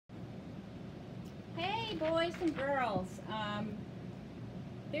Hey boys and girls,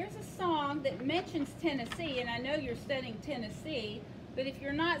 there's a song that mentions Tennessee, and I know you're studying Tennessee, but if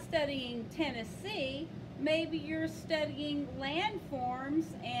you're not studying Tennessee, maybe you're studying landforms.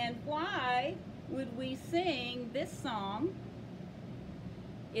 And why would we sing this song?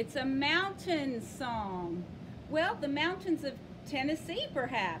 It's a mountain song. Well, the mountains of Tennessee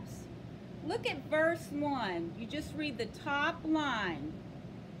perhaps. Look at verse 1. You just read the top line.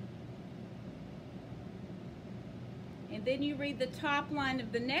 And then you read the top line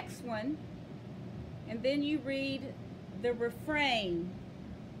of the next one, and then you read the refrain.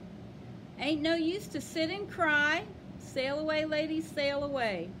 Ain't no use to sit and cry, sail away, ladies, sail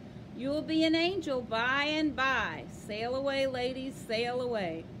away. You'll be an angel by and by, sail away, ladies, sail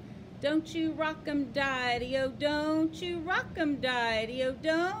away. Don't you rock 'em die-de-o, don't you rock 'em die-de-o,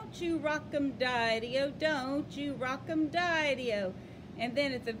 don't you rock 'em die-de-o, don't you rock 'em die-de-o. And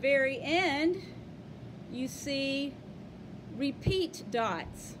then at the very end, you see repeat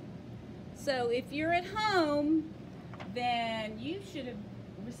dots. So if you're at home, then you should have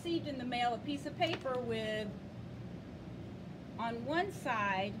received in the mail a piece of paper with, on one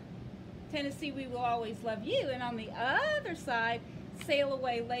side, Tennessee, we will always love you, and on the other side, sail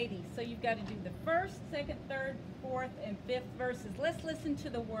away, ladies. So you've got to do the first, second, third, fourth, and fifth verses. Let's listen to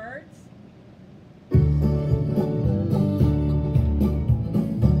the words.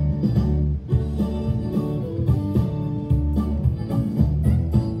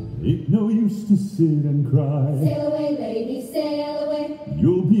 Ain't no use to sit and cry. Sail away, ladies, sail away.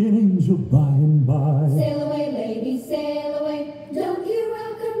 You'll be an angel by and by. Sail away, ladies, sail away. Don't you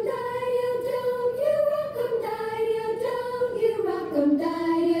rock 'em die-o, don't you rock 'em die-o, don't you rock 'em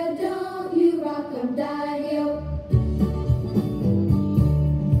die-o, don't you rock 'em die-o.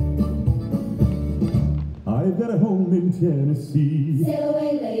 I've got a home in Tennessee. Sail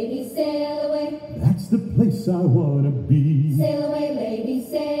away, ladies, sail away. That's the place I wanna be. Sail away, ladies,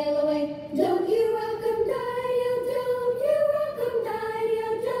 sail away. Don't you rock 'em die-o, don't you rock 'em die-o,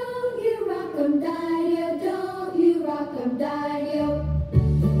 don't you rock 'em die-o, don't you rock 'em die-o.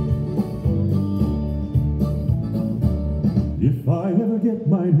 If I ever get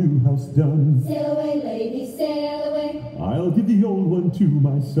my new house done, Sail away, ladies, sail away. I'll give the old one to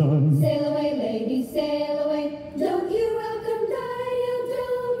my son. Sail away, ladies, sail away. Don't you rock 'em die-o,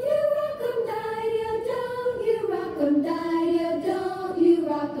 don't you rock 'em die-o, don't you rock 'em die-o, don't you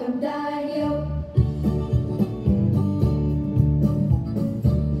rock 'em die-o.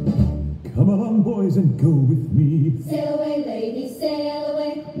 Come along, boys, and go with me. Sail away, ladies, sail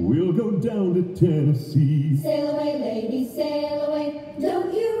away. We'll go down to Tennessee. Sail away, ladies, sail away.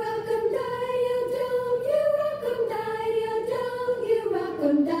 Don't you rock 'em die-o, don't you rock 'em die-o, don't you rock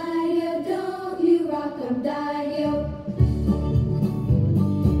 'em die-o, don't you rock 'em die-o.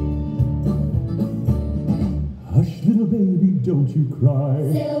 Hush, little baby, don't you cry.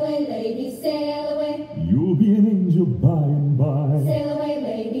 Sail away, ladies, sail away. You'll be an angel by and by. Sail away,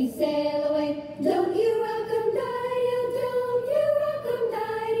 ladies, sail away. Don't you rock 'em die-o, don't you rock 'em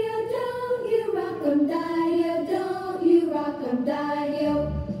die-o, don't you rock 'em die-o, don't you rock 'em die-o.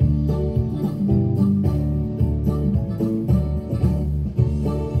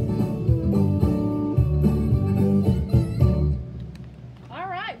 All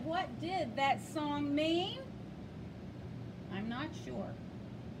right, what did that song mean? I'm not sure.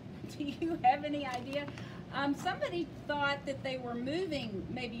 Do you have any idea? Somebody thought that they were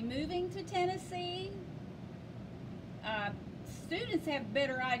maybe moving to Tennessee. Students have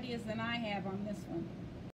better ideas than I have on this one.